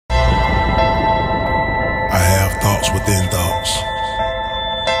thoughts within thoughts.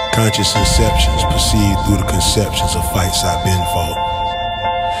 Conscious inceptions perceived through the conceptions of fights I've been fought.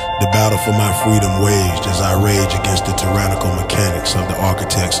 The battle for my freedom waged as I rage against the tyrannical mechanics of the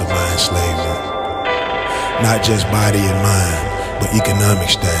architects of my enslavement. Not just body and mind, but economic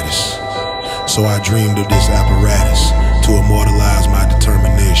status. So I dreamed of this apparatus to immortalize my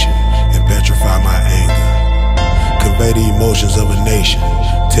determination and petrify my anger. Convey the emotions of a nation,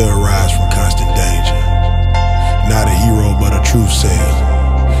 terrorized from constant danger. Not a hero, but a truth sayer.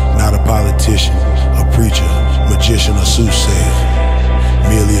 Not a politician, a preacher, magician, or soothsayer.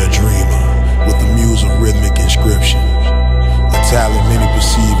 Merely a dreamer, with a muse of rhythmic inscription. A talent many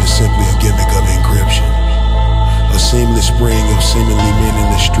perceive as simply a gimmick of encryption. A seamless spring of seemingly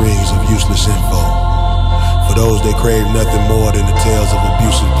meaningless strings of useless info. For those that crave nothing more than the tales of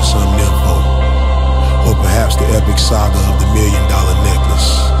abusive to some nympho. Or perhaps the epic saga of the $1 million necklace.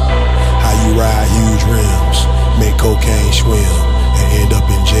 How you ride huge rims, make cocaine swim, and end up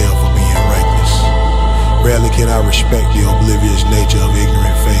in jail for being reckless. Rarely can I respect